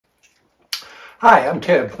Hi, I'm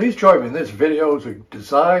Tim. Please join me in this video as we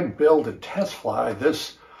design, build, and test fly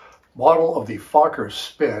this model of the Fokker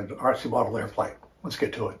Spin RC model airplane. Let's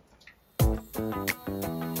get to it.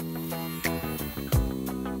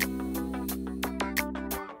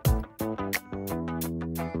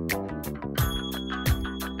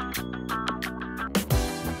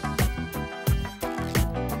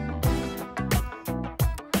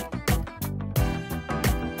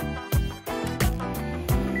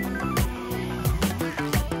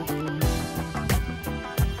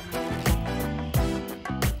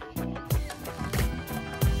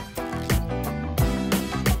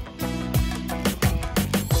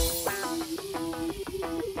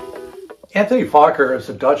 Anthony Fokker is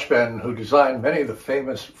a Dutchman who designed many of the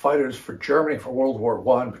famous fighters for Germany for World War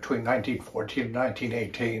I between 1914 and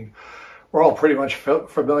 1918. We're all pretty much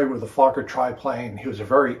familiar with the Fokker triplane. He was a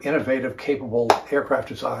very innovative, capable aircraft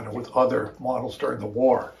designer with other models during the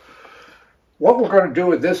war. What we're going to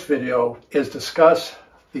do in this video is discuss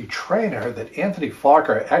the trainer that Anthony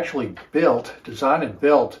Fokker actually designed and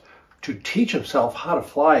built to teach himself how to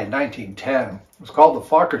fly in 1910. It was called the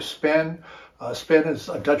Fokker Spin. Spin is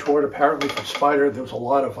a Dutch word apparently for spider. There was a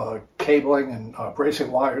lot of cabling and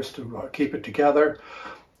bracing wires to keep it together.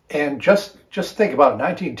 And just think about it,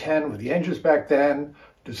 1910 with the engines back then,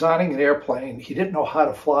 designing an airplane. He didn't know how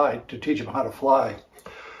to fly to teach him how to fly.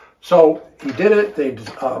 So he did it. They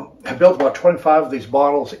had built about 25 of these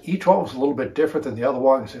models. Each one was a little bit different than the other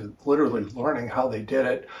ones, literally learning how they did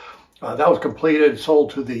it. That was completed,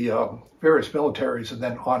 sold to the various militaries, and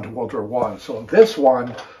then on to World War I. So in this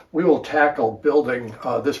one, we will tackle building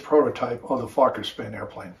this prototype of the Fokker Spin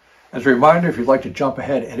airplane. As a reminder, if you'd like to jump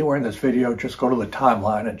ahead anywhere in this video, just go to the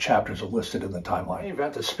timeline and chapters are listed in the timeline. In any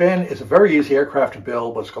event, the Spin is a very easy aircraft to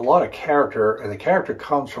build, but it's got a lot of character, and the character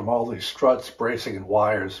comes from all these struts, bracing, and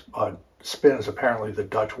wires. Spin is apparently the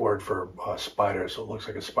Dutch word for spider, so it looks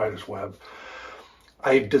like a spider's web.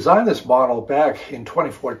 I designed this model back in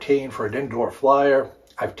 2014 for an indoor flyer.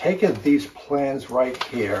 I've taken these plans right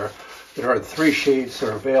here. There are 3 sheets that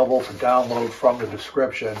are available to download from the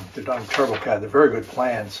description. They're done in TurboCAD. They're very good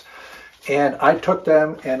plans. And I took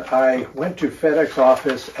them and I went to FedEx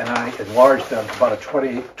office and I enlarged them to about a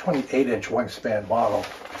 28-inch wingspan model.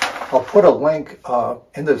 I'll put a link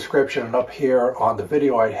in the description and up here on the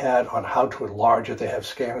video I had on how to enlarge it. They have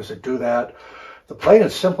scanners that do that. The plane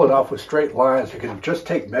is simple enough with straight lines. You can just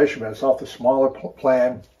take measurements off the smaller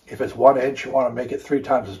plan. If it's 1 inch, you want to make it 3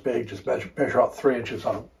 times as big. Just measure out 3 inches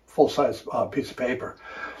on a full-size piece of paper.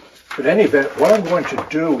 But in any event, what I'm going to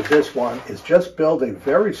do with this one is just build a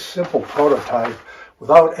very simple prototype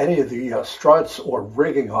without any of the struts or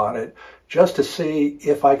rigging on it, just to see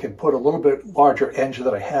if I can put a little bit larger engine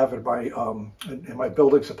that I have in my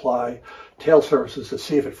building supply, tail surfaces, to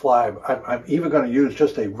see if it flies. I'm even going to use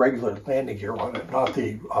just a regular landing gear on it, not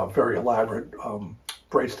the very elaborate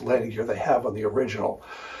braced landing gear they have on the original.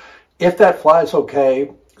 If that flies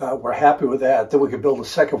okay, we're happy with that. Then we can build a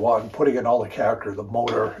second one, putting in all the character, the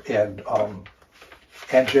motor and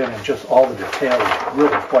engine, and just all the details.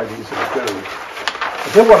 Really quite easy to do.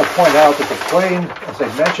 I did want to point out that the plane, as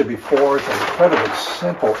I mentioned before, is an incredibly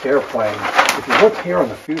simple airplane. If you look here on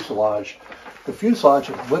the fuselage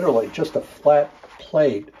is literally just a flat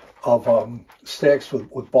plate of sticks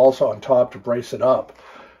with balsa on top to brace it up.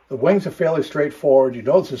 The wings are fairly straightforward. You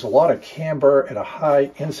notice there's a lot of camber and a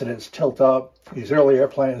high incidence tilt up. These early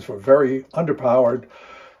airplanes were very underpowered.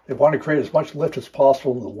 They wanted to create as much lift as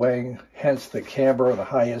possible to the wing, hence the camber and the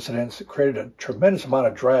high incidence. It created a tremendous amount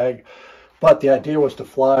of drag, but the idea was to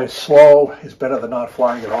fly slow is better than not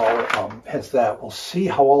flying at all, hence that. We'll see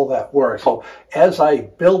how all that works. So as I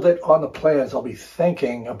build it on the plans, I'll be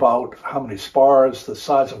thinking about how many spars, the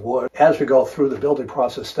size of wood. As we go through the building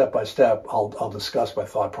process step by step, I'll discuss my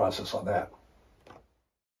thought process on that.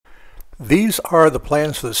 These are the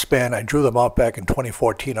plans for the Spin. I drew them out back in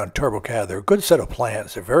 2014 on TurboCAD. They're a good set of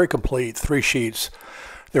plans. They're very complete, 3 sheets.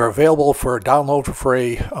 They're available for download for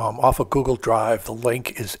free off of Google Drive. The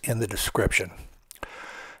link is in the description.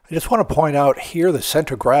 I just want to point out here the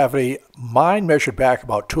center of gravity. Mine measured back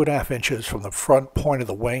about 2.5 inches from the front point of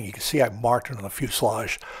the wing. You can see I marked it on the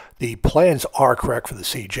fuselage. The plans are correct for the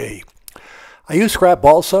CG. I use scrap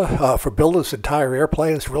balsa for building this entire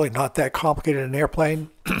airplane. It's really not that complicated an airplane.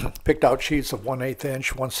 Picked out sheets of 1/8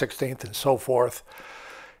 inch, 1/16, and so forth.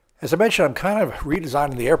 As I mentioned, I'm kind of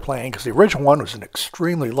redesigning the airplane because the original one was an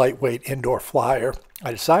extremely lightweight indoor flyer.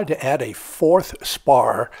 I decided to add a 4th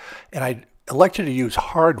spar, and I elected to use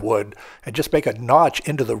hardwood and just make a notch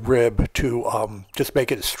into the rib to just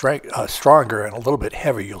make it stronger and a little bit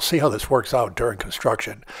heavier. You'll see how this works out during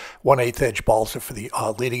construction. 1/8 inch balsa for the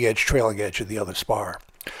leading edge, trailing edge, and the other spar.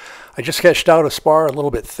 I just sketched out a spar a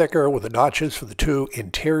little bit thicker with the notches for the two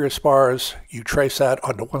interior spars. You trace that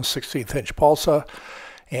onto 1/16 inch balsa,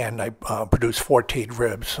 and I produced 14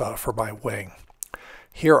 ribs for my wing.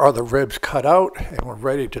 Here are the ribs cut out, and we're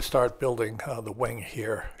ready to start building the wing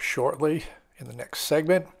here shortly in the next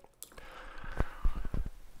segment.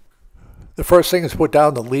 The first thing is put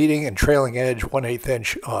down the leading and trailing edge 1/8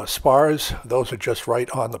 inch spars. Those are just right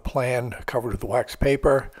on the plan, covered with wax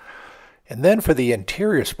paper. And then for the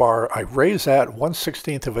interior spar, I raise that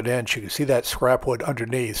 1/16 of an inch. You can see that scrap wood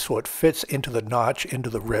underneath, so it fits into the notch, into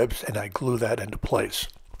the ribs, and I glue that into place.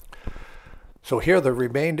 So here the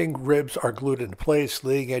remaining ribs are glued into place,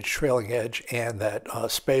 leading edge, trailing edge, and that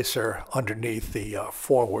spacer underneath the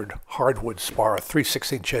forward hardwood spar,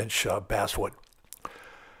 3/16 inch basswood.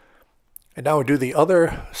 And now we do the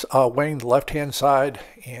other wing, the left-hand side,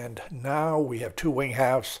 and now we have two wing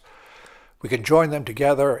halves. We can join them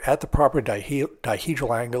together at the proper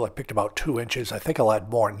dihedral angle. I picked about 2 inches. I think I'll add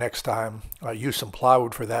more next time. I'll use some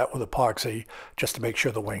plywood for that with epoxy just to make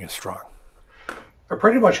sure the wing is strong. I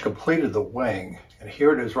pretty much completed the wing, and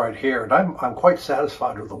here it is right here, and I'm quite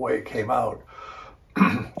satisfied with the way it came out.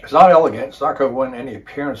 It's not elegant, it's not going to win any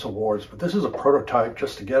appearance awards, but this is a prototype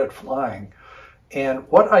just to get it flying. And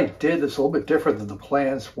what I did that's a little bit different than the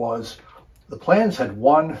plans was, the plans had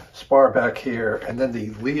one spar back here, and then the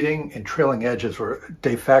leading and trailing edges were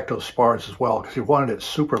de facto spars as well, because you wanted it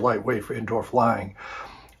super lightweight for indoor flying.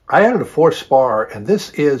 I added a 4th spar, and this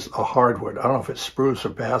is a hardwood. I don't know if it's spruce or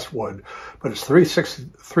basswood, but it's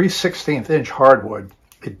 3/16 inch hardwood.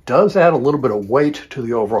 It does add a little bit of weight to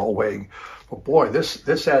the overall wing, but boy,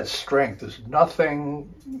 this adds strength. There's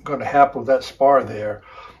nothing going to happen with that spar there.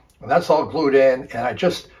 And that's all glued in, and I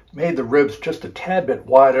just made the ribs just a tad bit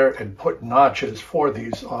wider and put notches for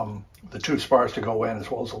these, the two spars to go in,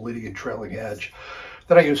 as well as the leading and trailing edge.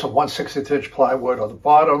 Then I used some 1/16 inch plywood on the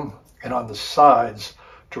bottom and on the sides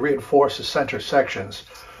to reinforce the center sections.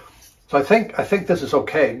 So I think this is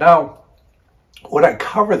okay. Now, when I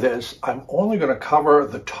cover this, I'm only going to cover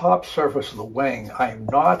the top surface of the wing. I am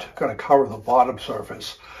not going to cover the bottom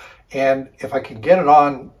surface. And if I can get it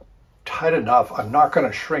on tight enough, I'm not going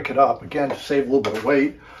to shrink it up. Again, to save a little bit of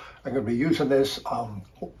weight, I'm going to be using this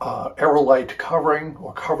Aerolite covering,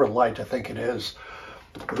 or Cover Light, I think it is.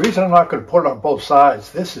 The reason I'm not going to put it on both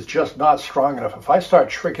sides, this is just not strong enough. If I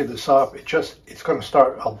start shrinking this up, it's going to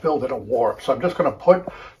start, I'll build in a warp. So I'm just going to put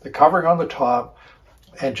the covering on the top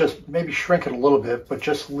and just maybe shrink it a little bit, but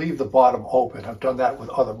just leave the bottom open. I've done that with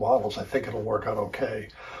other models. I think it'll work out okay.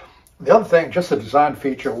 The other thing, just a design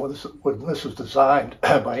feature, when this was designed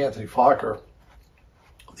by Anthony Fokker,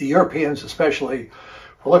 the Europeans especially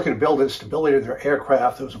were looking to build in stability in their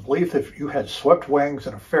aircraft. There was a belief that if you had swept wings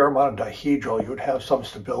and a fair amount of dihedral, you would have some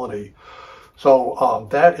stability. So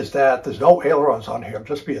that is that. There's no ailerons on here. It'll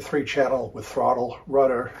just be a 3-channel with throttle,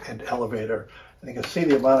 rudder, and elevator. And you can see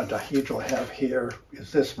the amount of dihedral I have here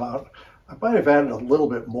is this amount. I might have added a little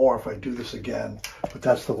bit more if I do this again, but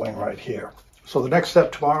that's the wing right here. So the next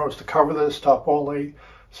step tomorrow is to cover this top only,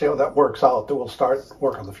 see how that works out. Then we'll start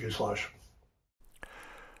work on the fuselage.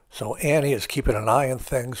 So Annie is keeping an eye on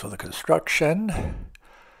things with the construction.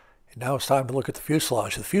 And now it's time to look at the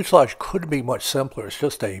fuselage. The fuselage couldn't be much simpler. It's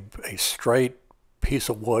just a straight piece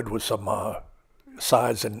of wood with some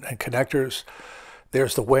sides and connectors.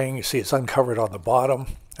 There's the wing. You see it's uncovered on the bottom.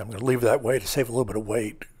 I'm going to leave it that way to save a little bit of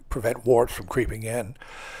weight, prevent warps from creeping in.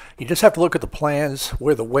 You just have to look at the plans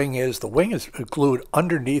where the wing is. The wing is glued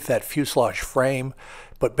underneath that fuselage frame,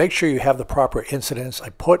 but make sure you have the proper incidence. I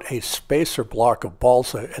put a spacer block of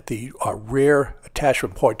balsa at the rear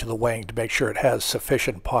attachment point to the wing to make sure it has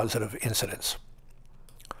sufficient positive incidence.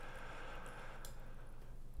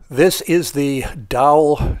 This is the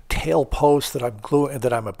dowel tail post that I'm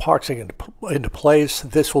epoxying into place.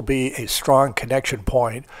 This will be a strong connection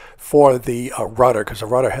point for the rudder, because the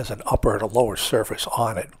rudder has an upper and a lower surface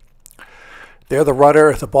on it. There, the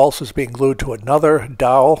rudder, the balsa is being glued to another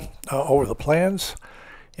dowel over the plans.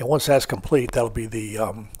 And once that's complete, that'll be the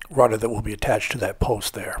rudder that will be attached to that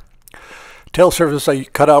post there. Tail surface I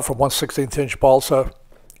cut out from 1/16 inch balsa,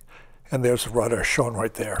 and there's the rudder shown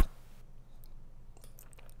right there.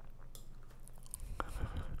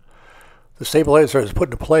 The stabilizer is put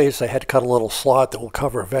into place. I had to cut a little slot that will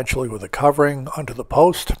cover eventually with a covering under the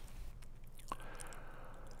post.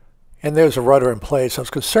 And there's a rudder in place. I was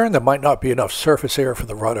concerned there might not be enough surface area for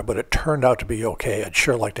the rudder, but it turned out to be okay. I'd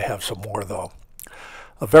sure like to have some more though.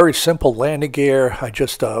 A very simple landing gear. I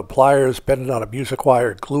just pliers, bend it on a music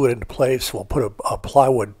wire, glue it into place. We'll put a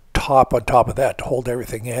plywood top on top of that to hold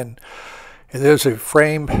everything in. And there's a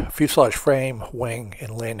fuselage frame, wing,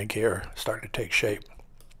 and landing gear starting to take shape.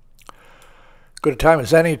 Good a time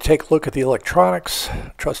as any to take a look at the electronics.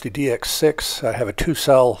 Trusty DX6. I have a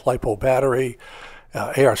 2-cell LiPo battery,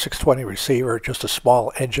 AR620 receiver, just a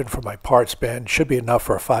small engine for my parts bin. Should be enough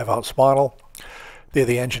for a 5-ounce model. There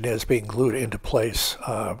the engine is being glued into place.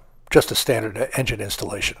 Just a standard engine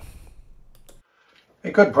installation. A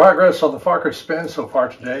good progress on the Fokker Spin so far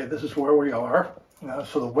today. This is where we are.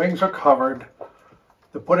 So the wings are covered.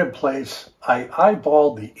 They're put in place. I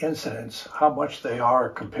eyeballed the incidence, how much they are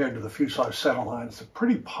compared to the fuselage center line. It's a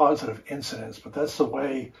pretty positive incidence, but that's the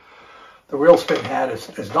way the real spin had.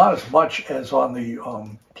 It's not as much as on the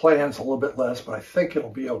plans, a little bit less, but I think it'll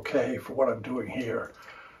be okay for what I'm doing here.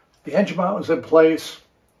 The engine mount is in place,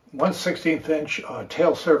 1/16 inch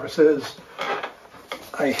tail surfaces.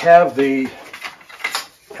 I have the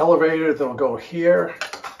elevator that'll go here,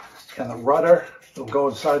 and the rudder that'll go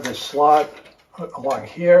inside this slot along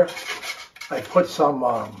here. I put some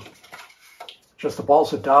just the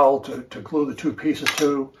balsa dowel to glue the two pieces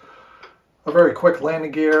to. A very quick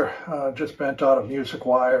landing gear, just bent out of music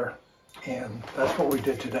wire, and that's what we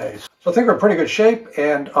did today. So I think we're in pretty good shape,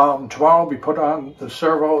 and tomorrow we'll be put on the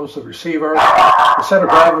servos, the receiver. The center of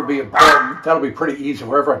gravity will be important. That'll be pretty easy.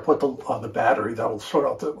 Wherever I put the battery, that'll sort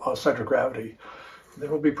out the center of gravity. Then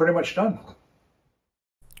we'll be pretty much done.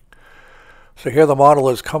 So here the model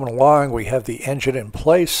is coming along. We have the engine in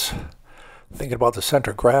place. Thinking about the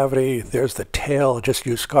center of gravity. There's the tail. Just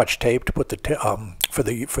use Scotch tape to put the for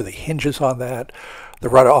the hinges on that. The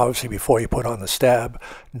rudder obviously before you put on the stab.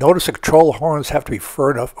 Notice the control horns have to be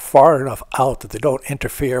far enough out that they don't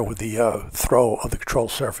interfere with the throw of the control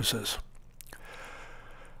surfaces.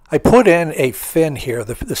 I put in a fin here.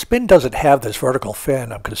 The Spin doesn't have this vertical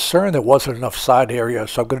fin. I'm concerned there wasn't enough side area,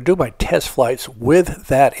 so I'm going to do my test flights with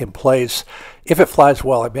that in place. If it flies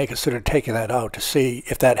well, I may consider taking that out to see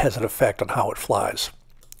if that has an effect on how it flies.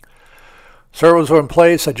 Servos are in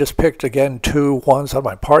place. I just picked, again, 2 ones on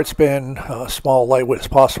my parts bin, small, lightweight as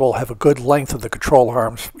possible, have a good length of the control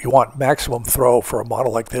arms. You want maximum throw for a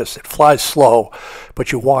model like this. It flies slow,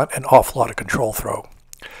 but you want an awful lot of control throw.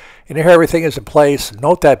 And here everything is in place.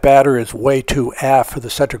 Note that battery is way too aft for the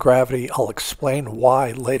center of gravity. I'll explain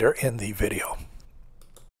why later in the video.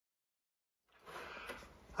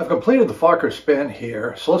 I've completed the Fokker Spin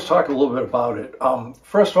here, so let's talk a little bit about it.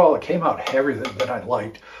 First of all, it came out heavier than I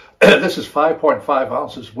liked. This is 5.5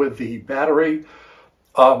 ounces with the battery.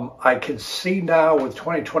 I can see now with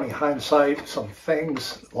 20/20 hindsight some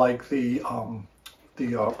things like the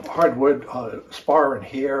hardwood spar in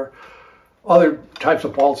here, other types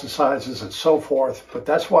of balsa sizes and so forth, but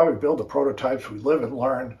that's why we build the prototypes. We live and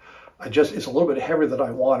learn. It's a little bit heavier than I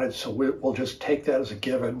wanted, so we'll just take that as a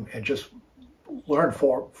given and just learn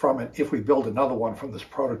from it if we build another one from this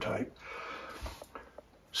prototype.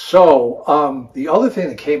 So the other thing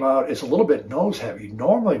that came out is a little bit nose heavy.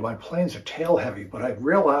 Normally my planes are tail heavy, but I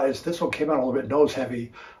realized this one came out a little bit nose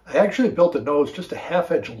heavy. I actually built the nose just a ½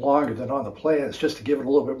 inch longer than on the plans just to give it a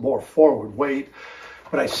little bit more forward weight.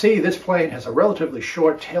 But I see this plane has a relatively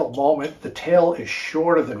short tail moment. The tail is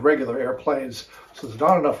shorter than regular airplanes, so there's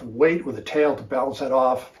not enough weight with the tail to balance that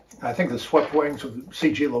off. I think the swept wings with the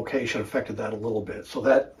CG location affected that a little bit, so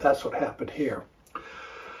that's what happened here.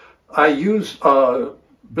 I used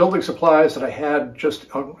building supplies that I had just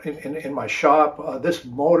in my shop. This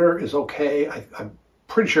motor is okay. I'm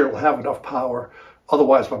pretty sure it will have enough power.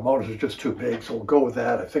 Otherwise, my motors are just too big, so we'll go with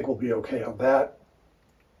that. I think we'll be okay on that.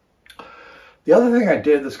 The other thing I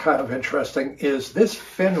did that's kind of interesting is this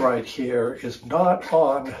fin right here is not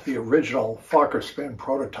on the original Fokker Spin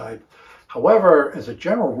prototype. However, as a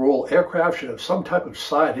general rule, aircraft should have some type of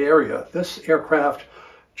side area. This aircraft,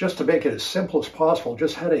 just to make it as simple as possible,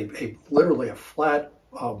 just had literally a flat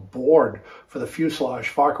board for the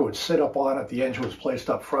fuselage. Fokker would sit up on it. The engine was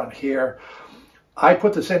placed up front here. I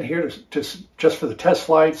put this in here just for the test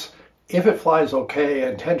flights. If it flies okay, I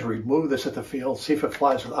intend to remove this at the field, see if it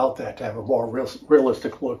flies without that to have a more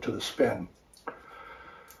realistic look to the Spin.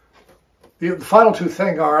 The final two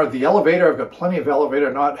things are the elevator. I've got plenty of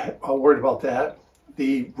elevator, not worried about that.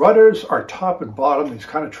 The rudders are top and bottom, these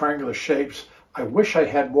kind of triangular shapes. I wish I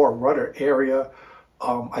had more rudder area.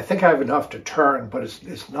 I think I have enough to turn, but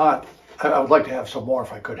it's not. I would like to have some more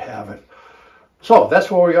if I could have it. So that's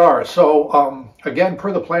where we are. So again,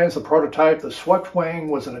 per the plans, the prototype, the swept wing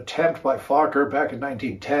was an attempt by Fokker back in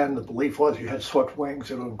 1910. The belief was you had swept wings,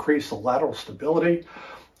 it would increase the lateral stability,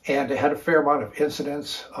 and it had a fair amount of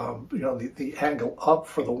incidence. The angle up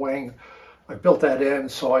for the wing. I built that in,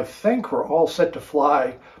 so I think we're all set to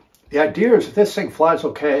fly. The idea is if this thing flies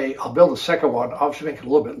okay, I'll build a second one, obviously make it a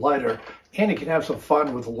little bit lighter, and you can have some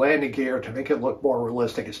fun with the landing gear to make it look more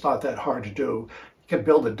realistic. It's not that hard to do. can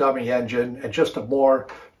build a dummy engine and just a more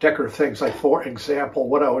decorative things. Like, for example,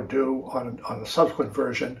 what I would do on a subsequent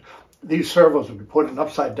version, these servos would be put in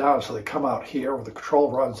upside down so they come out here where the control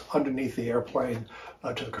runs underneath the airplane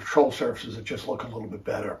to the control surfaces that just look a little bit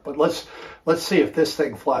better. But let's see if this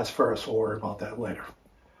thing flies first. We'll worry about that later.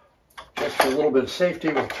 Just for a little bit of safety,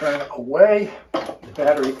 we'll turn it away. The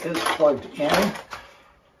battery is plugged in.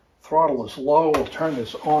 Throttle is low. We'll turn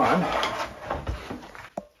this on.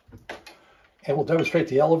 And we'll demonstrate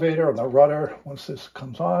the elevator and the rudder once this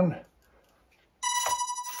comes on.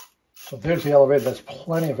 So there's the elevator. That's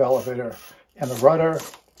plenty of elevator. And the rudder,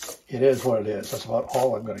 it is what it is. That's about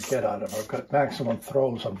all I'm going to get out of it. I've got maximum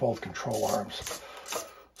throws on both control arms.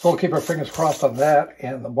 So we'll keep our fingers crossed on that.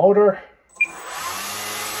 And the motor.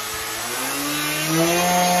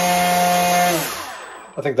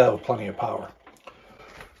 I think that'll have plenty of power.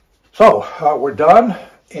 So we're done.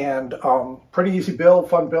 And pretty easy build,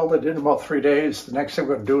 fun build. I did it in about 3 days. The next thing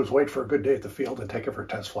we're going to do is wait for a good day at the field and take it for a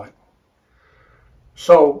test flight.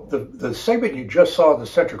 So the segment you just saw in the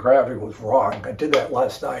center of gravity was wrong. I did that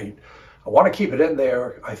last night. I want to keep it in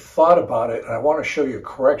there. I thought about it, and I want to show you a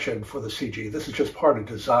correction for the CG. This is just part of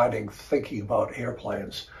designing, thinking about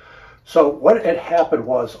airplanes. So what had happened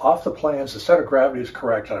was, off the plans, the center of gravity is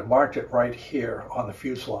correct, and I marked it right here on the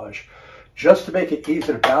fuselage. Just to make it easy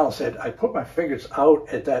to balance it, I put my fingers out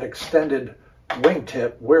at that extended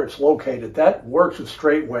wingtip where it's located. That works with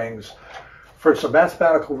straight wings. For some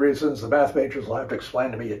mathematical reasons, the math majors will have to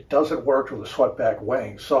explain to me, it doesn't work with a swept back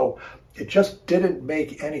wing. So it just didn't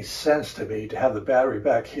make any sense to me to have the battery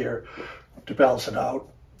back here to balance it out.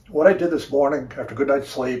 What I did this morning, after a good night's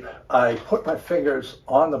sleep, I put my fingers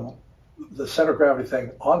on the center of gravity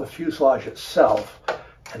thing on the fuselage itself,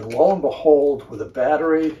 and lo and behold, with the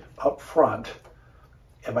battery up front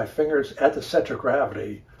and my fingers at the center of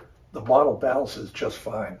gravity, the model balances just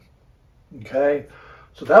fine. Okay,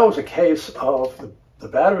 so that was a case of the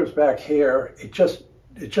battery was back here. It just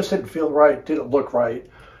didn't feel right, didn't look right.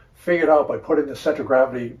 Figured out by putting the center of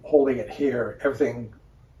gravity, holding it here, everything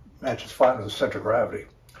matches fine with the center of gravity.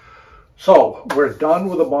 So we're done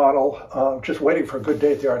with the model. Just waiting for a good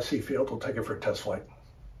day at the RC field. We'll take it for a test flight.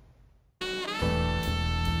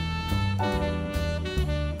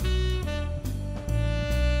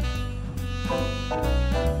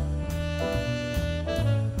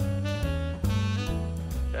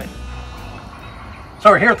 So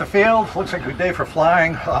we're here at the field. Looks like a good day for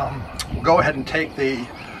flying. We'll go ahead and take the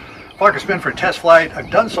Fokker Spin for a test flight. I've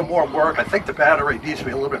done some more work. I think the battery needs to be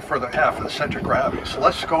a little bit further aft of the center of gravity. So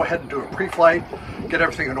let's go ahead and do a pre-flight, get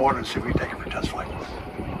everything in order, and see if we can take it for a test flight.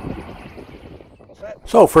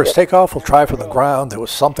 So first takeoff, we'll try from the ground. There was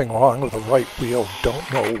something wrong with the right wheel.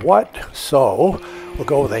 Don't know what. So we'll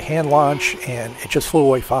go with a hand launch, and it just flew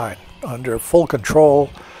away fine. Under full control.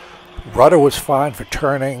 Rudder was fine for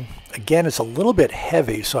turning. Again, it's a little bit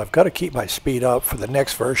heavy, so I've got to keep my speed up. For the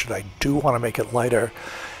next version, I do want to make it lighter.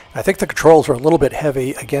 I think the controls are a little bit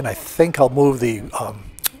heavy. Again, I think I'll move the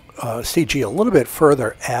CG a little bit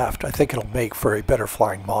further aft. I think it'll make for a better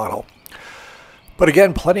flying model. But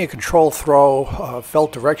again, plenty of control throw,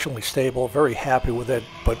 felt directionally stable, very happy with it.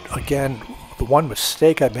 But again, the one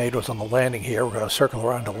mistake I made was on the landing here. We're going to circle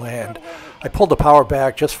around to land. I pulled the power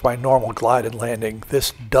back just for my normal glide and landing.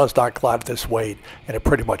 This does not glide at this weight, and it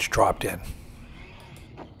pretty much dropped in.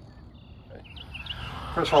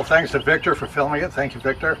 First of all, thanks to Victor for filming it. Thank you,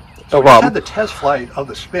 Victor. So we just had the test flight of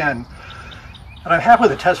the Spin, and I'm happy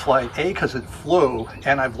with the test flight, A, because it flew,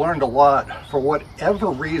 and I've learned a lot. For whatever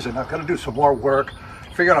reason, I've got to do some more work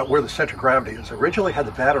figuring out where the center of gravity is. I originally had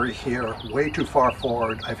the battery here, way too far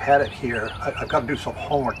forward. I've had it here. I've got to do some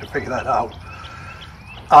homework to figure that out.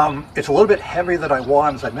 It's a little bit heavier than I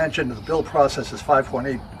want. As I mentioned, the build process is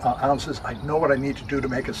 5.8 ounces. I know what I need to do to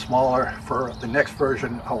make it smaller. For the next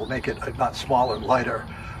version, I will make it not smaller, lighter.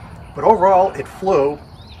 But overall, it flew.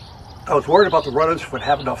 I was worried about the rudders if we'd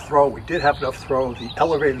have enough throw. We did have enough throw. The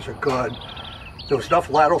elevators are good. There was enough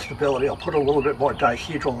lateral stability. I'll put a little bit more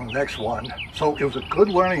dihedral in the next one. So it was a good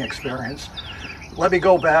learning experience. Let me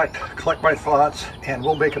go back, collect my thoughts, and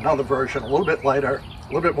we'll make another version, a little bit lighter, a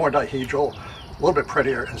little bit more dihedral, a little bit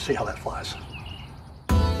prettier, and see how that flies.